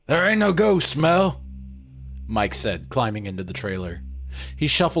There ain't no ghost, Mel, Mike said, climbing into the trailer. He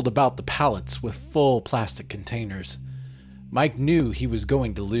shuffled about the pallets with full plastic containers. Mike knew he was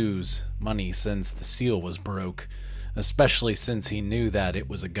going to lose money since the seal was broke, especially since he knew that it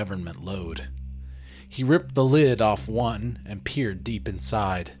was a government load. He ripped the lid off one and peered deep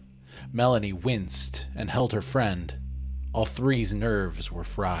inside. Melanie winced and held her friend. All three's nerves were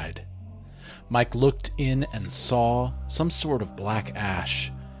fried. Mike looked in and saw some sort of black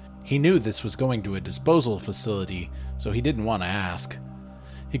ash. He knew this was going to a disposal facility, so he didn't want to ask.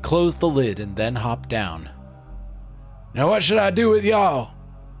 He closed the lid and then hopped down. "Now what should I do with y'all?"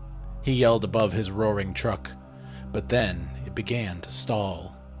 he yelled above his roaring truck. But then it began to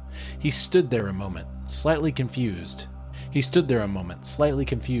stall. He stood there a moment, slightly confused.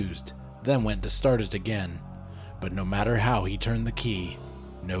 Then went to start it again. But no matter how he turned the key,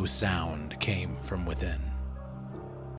 no sound came from within.